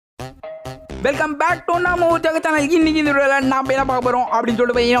Welcome back to நம்ம ஊர் channel. இன்னைக்கு இந்த வீடியோவில் நம்ம என்ன பார்க்க போகிறோம் அப்படின்னு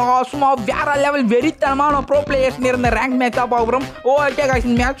சொல்லிட்டு பார்த்தீங்கன்னா சும்மா வேற லெவல் வெறித்தனமான ப்ரோ பிளேயர்ஸ் இருந்த ரேங்க் மேட்சாக பார்க்க போகிறோம். ஓகே காய்ஸ்,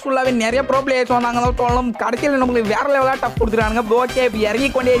 மேட்ச் ஃபுல்லாகவே நிறைய ப்ரோ பிளேயர்ஸ் வந்தாங்க தான் சொல்லணும். கடைசியில் நமக்கு வேற லெவலாக டஃப் கொடுத்துருக்காங்க. ஓகே, இப்போ இறங்கி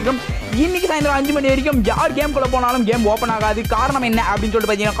கொண்டே இருக்கும். இன்னைக்கு சாயந்தரம் 5 மணி வரைக்கும் யார் கேம்குள்ளே போனாலும் கேம் ஓப்பன் ஆகாது. காரணம் என்ன அப்படின்னு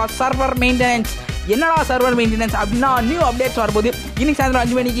சொல்லிட்டு பார்த்தீங்கன்னா சர்வர் மெயின்டெனன்ஸ். என்னடா சர்வர் மெயின்டெனன்ஸ் அப்படின்னா நியூ அப்டேட்ஸ் வரும்போது இன்னைக்கு சாயந்தரம்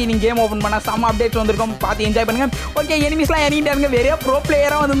 5 மணிக்கு நீங்கள் கேம் ஓப்பன் பண்ணால் செம்ம அப்டேட்ஸ் வந்திருக்கும். பார்த்து என்ஜாய் பண்ணுங்கள். ஓகே, எனிமிஸ்லாம் இறங்கிட்டாருங்க. வேற ப்ரோ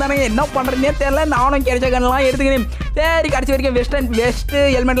பிளேயராக வந்துருந்தாங்க. என்ன பண்ணுறதுனே தெரியல. நானும் கிடைச்ச கண்ணெலாம் எடுத்துக்கிறேன். சரி, கடைசி வரைக்கும் வெஸ்ட்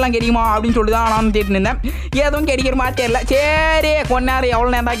ஹெல்மெட்லாம் கிடைக்குமா அப்படின்னு சொல்லிட்டு தான் நானும் தேடிட்டு இருந்தேன். எதுவும் கிடைக்கிற மாதிரி தெரியல. சரி, கொஞ்ச நேரம்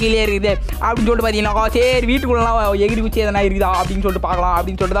எவ்வளோ நேரம் தான் கீழே இருக்குது அப்படின்னு சொல்லிட்டு பார்த்தீங்கன்னா சரி வீட்டுக்குள்ளலாம் எகிரி குச்சி எதனா இருக்குதா அப்படின்னு சொல்லிட்டு பார்க்கலாம்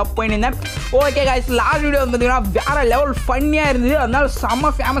அப்படின்னு சொல்லிட்டு தான் போயிட்டு இருந்தேன். ஓகே காய்ஸ், லாஸ்ட் வீடியோ வந்து பார்த்தீங்கன்னா வேறு லெவல் ஃபன்னியாக இருந்தது. அதனால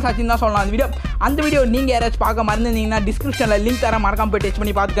செம்ம ஃபேமஸ் ஆச்சுன்னு தான் சொல்லலாம் அந்த வீடியோ நீங்கள் யாராச்சும் பார்க்க மறந்துருந்தீங்கன்னா டிஸ்கிரிப்ஷனில் லிங்க் தர மறக்காம போய் டெஸ்ட்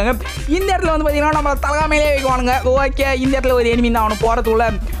பண்ணி பார்த்துக்கோங்க. இந்த இடத்துல வந்து பார்த்தீங்கன்னா நம்ம தலகாமையிலே வைக்குவானுங்க. ஓகே, இந்த இடத்துல ஒரு எனிமி தான் அவனை போகிறதுக்குள்ள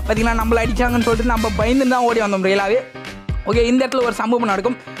பார்த்தீங்கன்னா நம்மளை அடிச்சாங்கன்னு சொல்லிட்டு நம்ம பயந்து தான் ஓடி வந்தோம் ரியலாகவே. ஓகே, இந்த இடத்துல ஒரு சம்பவம்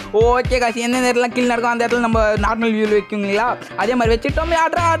நடக்கும். ஓகே காசு, எந்தெந்த இடத்துல கீழே நடக்கும் அந்த இடத்துல நம்ம நார்மல் வியூவில் வைக்குங்களா, அதே மாதிரி வச்சுட்டோம்.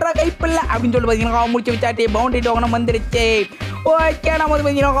 ஆட்ரா கைப்பில்லை அப்படின்னு சொல்லிட்டு பார்த்தீங்கன்னா முடிச்சு வச்சாட்டி பவுண்டரி டோக்கனம் வந்துடுச்சு. ஓகே, நம்ம வந்து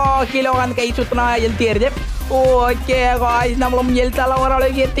பார்த்தீங்கன்னா கீழே உட்காந்து கை சுற்றினா எழுத்து ஏறுது. ஓகே காய்ஸ், நம்மளும் எழுத்தாலாம்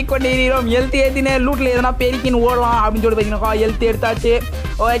ஓரளவுக்கு ஏற்றி கொண்டு இருக்கிறோம். எழுத்து ஏற்றினே லூட்டில் எதனா பெருக்கின்னு ஓடலாம் அப்படின்னு சொல்லி பார்த்தீங்கன்னா எழுத்து எடுத்தாச்சு.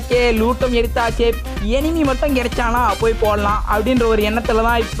 ஓகே, லூட்டும் எடுத்தாச்சு. எனிமி மட்டும் கிடைச்சானா போய் போடலாம் அப்படின்ற ஒரு எண்ணத்தில்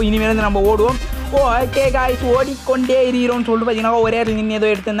தான் இப்போ இனிமேல் நம்ம ஓடுவோம். ஓகே காய்ஸ், ஓடிக்கொண்டே இருக்கிறோம்னு சொல்லிட்டு பார்த்தீங்கன்னா ஒரே நின்று ஏதோ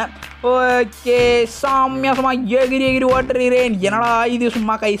எடுத்திருந்தேன். ஓகே, சாமியாக எகிரி ஓட்டுறேன். என்னடா இது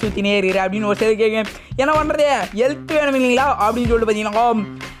சும்மா கை சுற்றினே இருக்கிறேன் அப்படின்னு ஒரு சரி கேட்க என்ன பண்ணுறது, ஹெல்த் வேணும் இல்லைங்களா அப்படின்னு சொல்லிட்டு பார்த்தீங்கன்னா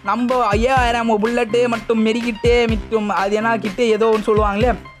நம்ம 5000 புல்லட்டு மட்டும் மெரிக்கிட்டு மிட்டும் அது என்ன கிட்டு ஏதோ ஒன்று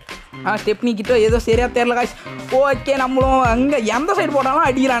சொல்லுவாங்களே ஸ்டெப்னி கிட்ட ஏதோ சரியாக தெரியல காய்ஸ். ஓகே, நம்மளும் அங்கே எந்த சைடு போட்டாலும்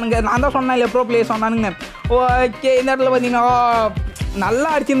அடிக்கிறானுங்க. நான் தான் சொன்னேன் இல்லை ப்ரோ பிளேயர் சொன்னானுங்க. ஓகே, இந்த இடத்துல பார்த்தீங்கன்னா நல்லா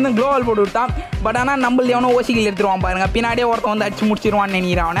அடிச்சிருந்தேன். க்ளோவால் போட்டு விட்டான். பட் ஆனால் நம்மளது எவனோ ஓசிகள் எடுத்துருவான் பாருங்க. பின்னாடியே ஒருத்தன் வந்து அடிச்சு முடிச்சிருவான்னு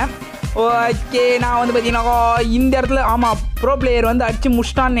நினைக்கிறேன் அவனை. ஓகே, நான் வந்து பார்த்தீங்கன்னா இந்த இடத்துல ஆமாம் ப்ரோ பிளேயர் வந்து அடிச்சு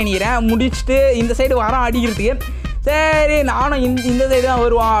முடிச்சிட்டான்னு நினைக்கிறேன். முடிச்சுட்டு இந்த சைடு வரான் அடிக்கிறதுக்கு. சரி, நானும் இந்த சைடு தான்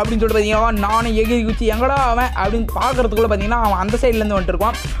வருவான் அப்படின்னு சொல்லிட்டு பார்த்தீங்கன்னா நானும் எகிரி குச்சி எங்கடா அவன் அப்படின்னு பார்க்குறதுக்குள்ளே பார்த்தீங்கன்னா அவன் அந்த சைட்லேருந்து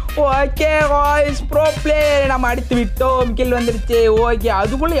வந்துட்டுருக்கான். ஓகே வாய்ஸ், ப்ரோ பிளேயர் நம்ம அடித்து விட்டோம். கில் வந்துடுச்சு. ஓகே,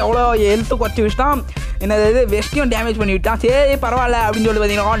 அதுக்குள்ளே எவ்வளோ ஹெல்த்து குறைச்சி விட்டான். என்னது வெஸ்ட்டையும் டேமேஜ் பண்ணி விட்டான். சரி பரவாயில்ல அப்படின்னு சொல்லி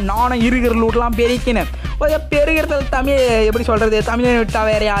பார்த்தீங்கன்னா நானும் இருக்கிற லூட்லாம் பெருக்கினேன். ஓகே, பெருகிறதுல தமிழ் எப்படி சொல்கிறது, தமிழை விட்டா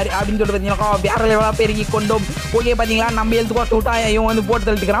வேறு யார் அப்படின்னு சொல்லிட்டு பார்த்தீங்கன்னா வேறு லெவலாக பெருக்கி கொண்டோம். ஓகே, பார்த்தீங்களா நம்ம எழுத்து குறைச்சி விட்டா இவன் வந்து போட்டு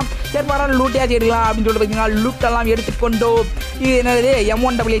தள்ளிட்டுக்கிறான். சரி பரவாயில்ல, லூட்டியாச்சு எடுக்கலாம் அப்படின்னு சொல்லிட்டு பார்த்தீங்கன்னா லூட்டெல்லாம் எடுத்துக்கொண்டோம். இது என்னது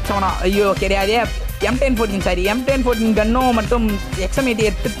M188 ஐயோ கிடையாது, M1014 சாரி M1014 கன்னும் மற்றும் XM80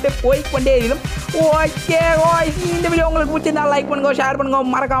 எடுத்துகிட்டு போய்கொண்டே இருக்கும். ஓகே வாய்ஸ், இந்த வீடியோ உங்களுக்கு பிடிச்சிருந்தா லைக் பண்ணுங்க, ஷேர் பண்ணுங்க.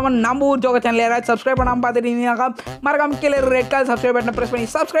 மறக்காமல் நம்ம ஊர் ஜோக சேனல் யாராவது சப்ஸ்கிரைப் பண்ணாமல் பார்த்துட்டீங்கன்னாக்கா மறக்காம கீழே ரெட் கலர் சப்ஸ்கிரைப் பட்டனை ப்ரெஸ் பண்ணி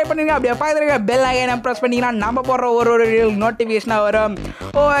சப்ஸ்கிரைப் பண்ணுங்க. அப்படியே பக்கத்தில் பெல் ஐகானை ப்ரெஸ் பண்ணிங்கன்னா நம்ம போடுற ஒரு நோட்டிஃபிகேஷனாக வரும்.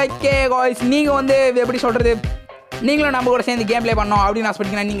 ஓகே வாய்ஸ், நீங்கள் வந்து எப்படி சொல்கிறது, நீங்களும் நம்ம கூட சேர்ந்து கேம் ப்ளே பண்ணோம் அப்படின்னு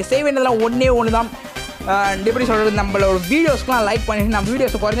ஆசைப்பட்டீங்கன்னா நீங்கள் செய்ய வேண்டியதெல்லாம் ஒன்று தான். எப்படி சொல்கிறது, நம்மளோட வீடியோஸ்க்குலாம் லைக் பண்ணிட்டு நம்ம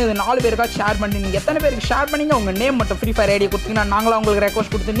வீடியோஸ் குறைஞ்சது 4 பேருக்காக ஷேர் பண்ணி நீங்கள் எத்தனை பேருக்கு ஷேர் பண்ணிங்க உங்கள் நேம் மட்டும் ஃப்ரீ ஃபயர் ஐடியா கொடுத்தீங்கன்னா நாங்களும் உங்களுக்கு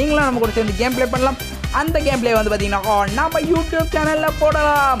ரெக்வஸ்ட் கொடுத்து நீங்களும் நம்ம கூட சேர்ந்து கேம் ப்ளே பண்ணலாம். அந்த கேம் ப்ளே வந்து பார்த்தீங்கன்னா நம்ம யூடியூப் சேனலில்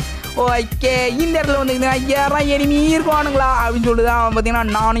போடலாம். ஓகே, இந்த இடத்துல வந்து யாரும் எனிமி இருப்பானுங்களா அப்படின்னு சொல்லிட்டு தான் பார்த்தீங்கன்னா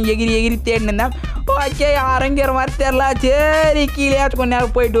நானும் எகிரி தேடினேன். ஓகே, அரங்கிற மாதிரி தெரில. சரி, கீழேயாச்சும் கொஞ்ச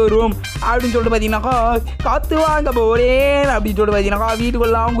நேரம் போயிட்டு வருவோம் அப்படின்னு சொல்லிட்டு பார்த்தீங்கன்னாக்கா காற்று வாங்க போகிறேன் அப்படின்னு சொல்லிட்டு பார்த்தீங்கன்னாக்கா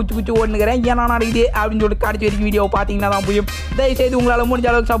வீட்டுக்குள்ளாம் குச்சி ஓடுனுக்கிறேன். ஏன்னா நடக்குது அப்படின்னு சொல்லிட்டு கடைசி வரைக்கும் வீடியோ பார்த்தீங்கன்னா தான் புரியும். தயவுசெய்து உங்களால் முடிஞ்ச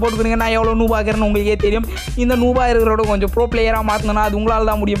அளவுக்கு சப்போர்ட் பண்ணுங்க. நான் எவ்வளோ நூபாக்கிறேன்னு உங்களுக்கே தெரியும். இந்த நூபா இருக்கிறோட கொஞ்சம் ப்ரோ பிளேயராக மாற்றணும்னா அது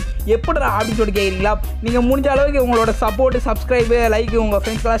உங்களால் தான் முடியும். எப்படிடா அப்படின்னு சொல்லிட்டு கேட்குறீங்களா, நீங்கள் முடிஞ்ச அளவுக்கு உங்களோட சப்போர்ட்டு சப்ஸ்கிரைபு லைக் உங்கள்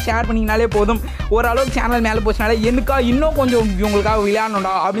ஃப்ரெண்ட்ஸ்க்கெல்லாம் ஷேர் பண்ணிங்கனாலே போதும். ஓரளவுக்கு சேனல் மேலே போச்சுனாலே எனக்கா இன்னும் கொஞ்சம் உங்களுக்காக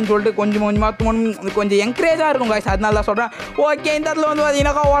விளையாடணும்டா அப்படின்னு சொல்லிட்டு கொஞ்சம் என்கரேஜாக இருக்கும் காய்ஸ். அதனால தான் சொல்கிறேன். ஓகே, இந்த இடத்துல வந்து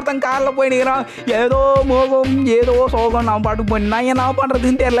பார்த்தீங்கன்னாக்கா ஒருத்தன் காரில் போயிடுக்கிறான். ஏதோ மோகம் ஏதோ சோகம் நான் பாட்டுக்கு போயிட்டு நான் என்ன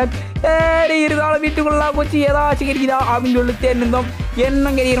பண்ணுறதுன்னு தெரியல. சரி இருந்தாலும் வீட்டுக்குள்ளே போச்சு ஏதாச்சும் கிடைக்குதா அப்படின்னு சொல்லிட்டு தேர்ந்தோம்.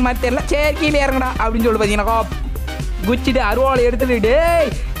 என்ன கிடைக்கிற மாதிரி தெரியல. சரி கீழே இறங்கடா அப்படின்னு சொல்லிட்டு பார்த்தீங்கன்னாக்கா குச்சிட்டு அருவாளை எடுத்துகிட்டு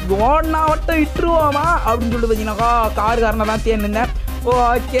ஓடனா மட்டும் விட்டுருவோமா அப்படின்னு சொல்லிட்டு பார்த்தீங்கன்னாக்கா காருக்காரனை தான் தேர்ந்தேன்.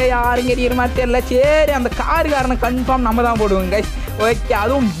 ஓகே, யாரும் கிடைக்கிற மாதிரி தெரியல. சரி, அந்த காருக்காரனை கன்ஃபார்ம் நம்ம தான் போடுவோங்க கைஸ். ஓகே,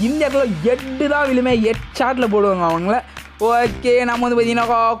 அதுவும் இந்த இடத்துல 8 தான் விழுமே, 8 ஷாட்டில் போடுவாங்க அவங்கள. ஓகே, நம்ம வந்து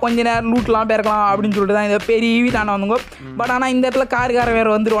பார்த்தீங்கன்னாக்கா கொஞ்ச நேரம் லூட்லாம் பேர்க்கலாம் அப்படின்னு சொல்லிட்டு தான் இந்த பெரிய வீட்டான வந்துங்க. பட் ஆனால் இந்த இடத்துல காருக்காரன்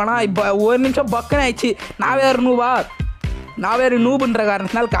வேறு வந்துடுவானா. இப்போ ஒரு நிமிஷம் பக்குன்னு ஆயிடுச்சு. நான் வேறு நூபா நான் வேறு நூபுன்ற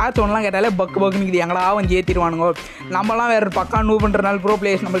காரணத்தினால கார் சவுண்ட்லாம் கேட்டாலே பக்குன்னு இது எங்களா வந்து ஏற்றிடுவானுங்க. நம்மலாம் வேறு பக்கா நூபுன்றனால ப்ரோ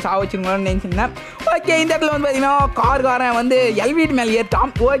பிளேயர்ஸ் நம்ம சாவச்சிருங்களோன்னு நினச்சிருந்தேன். ஓகே இந்த இடத்துல வந்து பார்த்தீங்கன்னா காரன் வந்து எல்விடி மேலே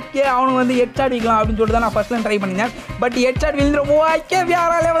ஏற்றான். ஓகே அவனுக்கு வந்து ஹெட்ஷாட் விற்கலாம் அப்படின்னு சொல்லிட்டு தான் நான் ஃபஸ்ட்டில் ட்ரை பண்ணியிருந்தேன். பட் ஹெட்ஷாட் விழுந்துடும். ஓகே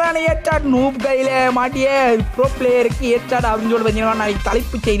வேற லெவலான ஹெட்ஷாட் நூப் கையில் மாட்டியே ப்ரோ பிளேயருக்கு ஹெட்ஷாட் அப்படின்னு சொல்லிட்டு பார்த்தீங்கன்னா நாளைக்கு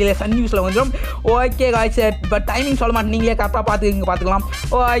தலைப்பு செய்தியில் சன் நியூஸில் வந்துடும். ஓகே காய்ஸ் பட் டைமிங் சொல்ல மாட்டேன், நீங்களே கரெக்டாக பார்த்துக்கலாம்.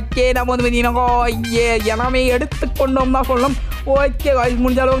 ஓகே நம்ம வந்து பார்த்தீங்கன்னா எல்லாமே எடுத்துக்கொண்டோம் தான் சொல்லணும். ஓகே காய்ஸ்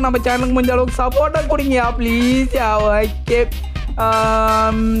முடிஞ்ச அளவுக்கு நம்ம சேனலுக்கு முடிஞ்ச அளவுக்கு சப்போர்ட்டாக கொடுங்க ப்ளீஸ். ஓகே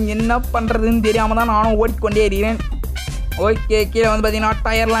என்ன பண்ணுறதுன்னு தெரியாமல் தான் நானும் ஓடிக்கொண்டே இருக்கிறேன். ஓகே கீழே வந்து பார்த்தீங்கன்னா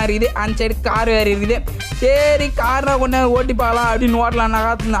டயர்லாம் இருக்குது, அந்த சைடு கார் வேறு இருக்குது. சரி காரை கொண்டு ஓட்டி பார்க்கலாம் அப்படின்னு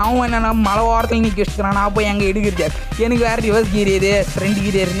ஓட்டலாம்னாக்கா அவன் என்னென்னா மழை ஓரத்தில் நிற்க வச்சுக்கிறான். நான் போய் எங்கே எடுக்கிறது, எனக்கு வேறு ரிவர்ஸ் கீர் இது ஃப்ரெண்டு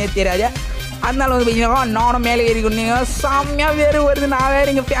கீர் இருந்தே தெரியாது. அதனால வந்து பார்த்தீங்கன்னா நானும் மேலே ஏறி கொண்டீங்க செம்மையாக வேறு வருது. நான்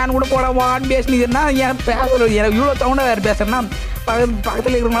வேறு இங்கே ஃபேன் கூட போடாமல் பேசினீங்கன்னா ஏன் பேசுறது எனக்கு இவ்வளோ சவுண்டாக வேறு பேசுகிறேன்னா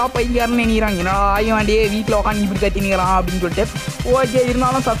பக்கத்தில் இருக்கிறவங்களா பைக்காரன்னு நினைக்கிறாங்க. என்னடா ஆயும் வேண்டியே வீட்டில் உட்காந்து இப்படி கட்டினுக்கிறான் அப்படின்னு சொல்லிட்டு. ஓகே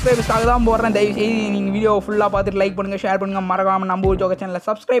இருந்தாலும் சப்ஸ்கிரைபர்ஸ்க்காக தான் போடுறேன். தயவுசெய்து நீங்கள் வீடியோ ஃபுல்லாக பார்த்துட்டு லைக் பண்ணுங்கள், ஷேர் பண்ணுங்கள், மறக்காமல் நம்ம ஊர் ஜோக்கர் சேனலில்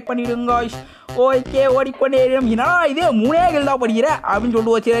சப்ஸ்கிரைப் பண்ணிவிடுங்க. ஓகே ஓடிக்கொண்டே என்னடா இதே 3 கில் தான் படிக்கிற அப்படின்னு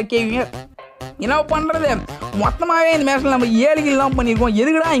சொல்லிட்டு வச்சு கேட்குவீங்க. என்ன பண்ணுறது மொத்தமாகவே இந்த மேட்ச்சில் நம்ம 7 கில் தான் பண்ணியிருக்கோம்.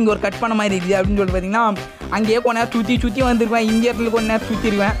 எதுக்குடா இங்கே ஒரு கட் பண்ண மாதிரி இருக்குது அப்படின்னு சொல்லிட்டு பார்த்தீங்கன்னா அங்கேயே கொஞ்ச நேரம் சுற்றி வந்திருப்பேன். இந்த இடத்துல கொஞ்ச நேரம்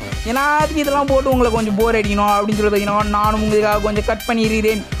சுற்றிருவேன். ஏன்னா அதுக்கு இதெல்லாம் போட்டு உங்களை கொஞ்சம் போர் அடிக்கணும் அப்படின்னு சொல்லி பார்த்தீங்கன்னா நானும் உங்களுக்காக கொஞ்சம் கட்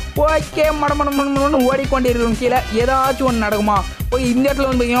பண்ணிடுறேன். ஓகே மடமடன்னு ஓடிக்கொண்டே இருக்கிறோம். கீழே ஏதாச்சும் ஒன்று நடக்குமா? ஓகே இந்த இடத்துல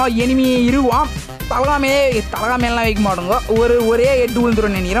வந்து பார்த்தீங்கன்னா எனிமி இருவான். தலகாமையெல்லாம் வைக்க மாட்டோங்க. ஒரே 8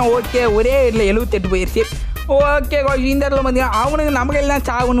 விழுந்துடும் நினைக்கிறேன். ஓகே ஒரே 78 போயிடுச்சு. ஓகே இந்த இடத்துல பார்த்தீங்கன்னா அவனுக்கு நம்ம கையில் தான்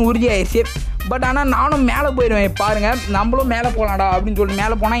சாகுன்னு உறுதி ஆயிடுச்சு. பட் ஆனால் நானும் மேலே போயிடுவேன். பாருங்கள் நம்மளும் மேலே போகலாம்டா அப்படின்னு சொல்லிட்டு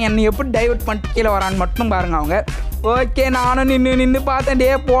மேலே போனால் என்னை எப்படி டைவர்ட் பண்ணிட்டு கீழே வரான்னு மட்டும் பாருங்கள் அவங்க. ஓகே நானும் நின்று பார்த்தேன். டே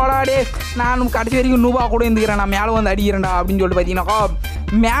போடாடே நானும் கடைசி வரைக்கும் நூபா கூட இருந்துக்கிறேன், நான் மேலே வந்து அடிக்கிறேன்டா அப்படின்னு சொல்லிட்டு பார்த்தீங்கன்னாக்கா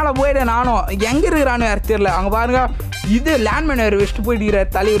மேலே போயிட்டேன். நானும் எங்கே இருக்கிறான்னு வேறு தெரியல. அங்கே பாருங்கள் இது லேண்ட்மேன் வேறு வச்சுட்டு போயிட்டு இருக்கிற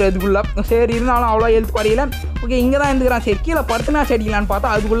தலைவர் அதுக்குள்ளே. சரி இருந்தாலும் அவ்வளோ ஹெல்த் குறையில. ஓகே இங்கே தான் இருந்துக்கிறான். சரி கீழே படுத்துனா செடிக்கலான்னு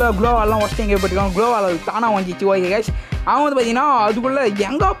பார்த்தா அதுக்குள்ளே க்ளோவாலாம் ஒஸ்ட்டு எங்கே போயிட்டுருக்கான். க்ளோவால் தானாக வந்துச்சு. ஓகே கேஷ் அவன் வந்து பார்த்தீங்கன்னா அதுக்குள்ளே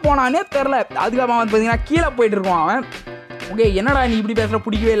எங்கே போனானே தெரில. அதுக்கப்புறம் வந்து பார்த்தீங்கன்னா கீழே போயிட்டு இருக்கான் அவன். ஓகே என்னடா நீ இப்படி பேசுகிற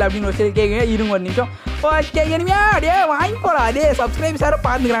பிடிக்கவே இல்லை அப்படின்னு ஒரு சரி கேட்குங்க. இருங்க ஒரு நிமிஷம். ஓகே இனிமையா அப்படியே வாங்கிக்கோடா அதே சப்ஸ்கிரைப் சார்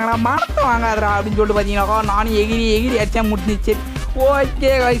பார்த்துக்கிறாங்கடா மரத்தை வாங்காதரா அப்படின்னு சொல்லிட்டு பார்த்தீங்கன்னாக்கா நானும் எகிரி அடிச்சா முடிஞ்சிச்சு.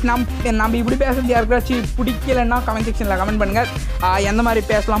 ஓகே கைஸ் நம்ம இப்படி பேசுறது யாருக்காச்சும் பிடிக்கலன்னா கமெண்ட் செக்ஷனில் கமெண்ட் பண்ணுங்கள். எந்த மாதிரி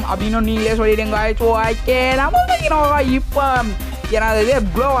பேசலாம் அப்படின்னு நீங்களே சொல்லிடுங்க காய்ஸ். ஓகே நம்ம பார்த்தீங்கன்னா இப்போ ஏன்னா இது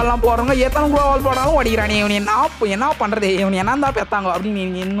க்ளோவெல்லாம் போடுறவங்க எத்தனை க்ளோவால் போடாலும் ஓடிக்கிறானே இவன் என்ன பண்ணுறது இவன் என்ன தான் பேத்தாங்க அப்படின்னு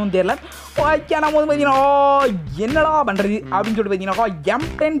எனக்கு இன்னும் தெரியல. ஓகே நம்ம வந்து பார்த்தீங்கன்னா என்னடா பண்ணுறது அப்படின்னு சொல்லிட்டு பார்த்தீங்கன்னாக்கா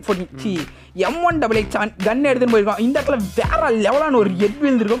M10 M188 கன் எடுத்துன்னு போயிருக்கோம். இந்த இடத்துல வேற லெவலான ஒரு ஹெட்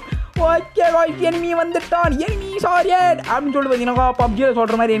விழுந்திருக்கும். ஓகே எனிமி வந்துட்டான் எனிமி சாரி அப்படின்னு சொல்லிட்டு பார்த்தீங்கன்னா பப்ஜியில்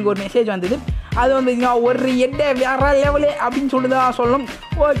சொல்கிற மாதிரி எனக்கு ஒரு மெசேஜ் வந்தது. அது வந்து பார்த்தீங்கன்னா ஒரு ஹெட்டை வேற லெவலு அப்படின்னு சொல்லிட்டு தான் சொல்லணும்.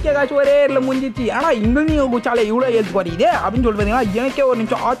 ஓகே காய்ச்சி ஒரே இதில் முடிஞ்சிச்சு. ஆனால் இங்கே குச்சாலே இவ்வளோ ஹெல்த் குறையுது அப்படின்னு சொல்லிட்டு பார்த்தீங்கன்னா எனக்கே ஒரு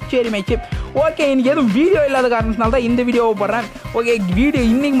நிமிஷம் ஆச்சரியமாயிடுச்சு. ஓகே எனக்கு எதுவும் வீடியோ இல்லாத காரணத்தினால தான் இந்த வீடியோவை போடுறேன். ஓகே வீடியோ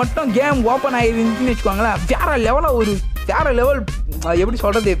இன்றைக்கி மட்டும் கேம் ஓப்பன் ஆகிருந்துச்சுன்னு வச்சுக்கோங்களேன். வேறு லெவல் எப்படி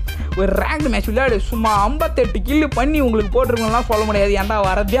சொல்கிறது ஒரு ரேங்க் மேட்ச் விளையாடு சும்மா 58 கில்லு பண்ணி உங்களுக்கு போட்டிருக்கோம்லாம் சொல்ல முடியாது. ஏன்டா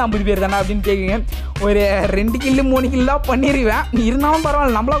வரதே 50 பேர் தானே அப்படின்னு கேட்குங்க. ஒரு 2 கில்லு 3 கில்லு தான் பண்ணிடுவேன். இருந்தாலும்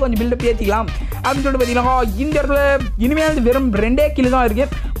பரவாயில்ல நம்மளாம் கொஞ்சம் பில்டப் ஏற்றிக்கலாம் அப்படின்னு சொல்லிட்டு பார்த்தீங்கன்னா இந்த இடத்துல இனிமேல் வெறும் 2 கில்லு தான்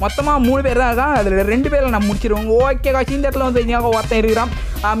இருக்குது. மொத்தமாக 3 பேர் தான் இருக்கான். அதில் 2 பேரில் நான் முடிச்சிருவோம். ஓகே காட்சி இந்த இடத்துல வந்து பார்த்தீங்கன்னா ஒருத்தன் இருக்கிறான்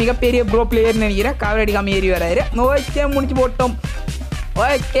மிகப்பெரிய ப்ரோ பிளேயர்னு நினைக்கிறேன். காவலடிக்காமல் ஏறி வராரு. ஓகே முடிச்சு போட்டோம்.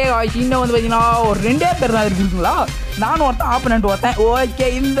 ஓகே இன்னும் வந்து பார்த்தீங்கன்னா ஒரு 2 பேர் தான் இருக்குங்களா. நானும் ஒருத்தன் ஆப்பனண்ட் ஒருத்தன். ஓகே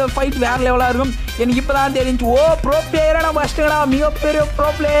இந்த ஃபைட் வேறு லெவலாக இருக்கும். எனக்கு இப்போ தான் தெரிஞ்சு ப்ரோ பிளேயராக நான் ஃபஸ்ட்டுங்களா மிகப்பெரிய ப்ரோ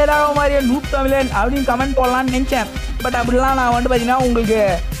பிளேயராக மாதிரியே நூப் தமிழன் அப்படின்னு கமெண்ட் போடலான்னு நினச்சேன். பட் அப்படிலாம் நான் வந்து பார்த்தீங்கன்னா உங்களுக்கு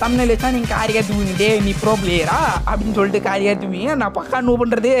தமிழில் வச்சா நீங்கள் காரியாக தூங்கிட்டே நீ ப்ரோ பிளேயரா அப்படின்னு சொல்லிட்டு காரியாக தூங்குவீங்க. நான் பக்கா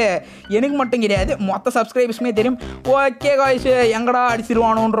நூப்புன்றது எனக்கு மட்டும் கிடையாது மொத்த சப்ஸ்கிரைபர்ஸுமே தெரியும். ஓகே காய்ஸ் எங்கடா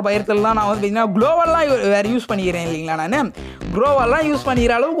அடிச்சிருவானோன்ற பயத்தில் தான் நான் வந்து பார்த்தீங்கன்னா க்ளோவெல்லாம் வேறு யூஸ் பண்ணிக்கிறேன் இல்லைங்களா. நான் க்ளோவெல்லாம் யூஸ்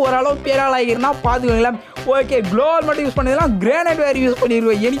பண்ணிக்கிற அளவுக்கு ஓரளவுக்கு பேரால் ஆகிக்கிறேன்னா பார்த்துக்கோங்களேன். ஓகே க்ளோவல் மட்டும் யூஸ் பண்ணதெல்லாம் கிரானைட் வேறு யூஸ்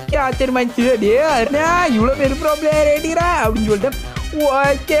பண்ணிடுவேன். எனக்கே ஆச்சரியமாச்சு டே அண்ணா இவ்வளோ பெரிய ப்ரோ பிளேயர் ஏடிக்கிறா அப்படின்னு சொல்லிட்டு.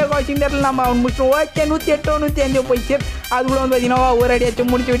 ஓகே காய்ச்சி இந்த இடத்துல நம்ம அவன் முடிச்சோம். ஓகே 108 105 போயிடுச்சு. அதுக்குள்ள வந்து பார்த்தீங்கன்னா ஒரு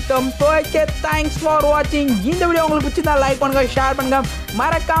அடியாச்சும் முடிச்சு விட்டோம். ஓகே தேங்க்ஸ் ஃபார் வாட்சிங். இந்த வீடியோ உங்களுக்கு பிடிச்சிருந்தா லைக் பண்ணுங்கள், ஷேர் பண்ணுங்கள்,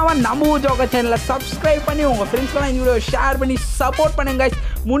 மறக்காமல் நம்ம ஊர் ஜோக்கர் சேனலில் சப்ஸ்கிரைப் பண்ணி உங்கள் ஃப்ரெண்ட்ஸ்க்கெல்லாம் இந்த வீடியோ ஷேர் பண்ணி சப்போர்ட் பண்ணுங்க.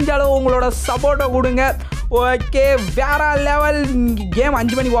 முடிஞ்ச அளவு உங்களோட சப்போர்ட்டை கொடுங்க. ஓகே வேற லெவல் கேம்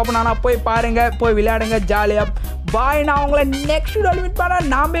 5 மணிக்கு ஓப்பன் ஆனால் போய் பாருங்கள், போய் விளையாடுங்க ஜாலியாக. பாய். நான் உங்களை நெக்ஸ்ட் வீடியோவில் மீட் பண்ண.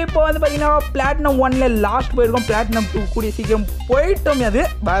 நாம் இப்போ வந்து பார்த்தீங்கன்னா பிளாட்டினம் 1ல லாஸ்ட் போயிருக்கோம். பிளாட்டினம் 2 கூடிய சீக்கிரம் போயிட்டோம். அது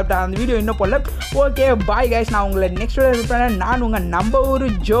பட் அந்த வீடியோ இன்னும் போடல. ஓகே பாய் கைஸ், நான் உங்களை நெக்ஸ்ட் வீடியோ மீட் பண்ண. நான் உங்கள் நம்ம ஊரு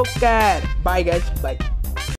ஜோக்கர். பாய் கைஸ், பாய்.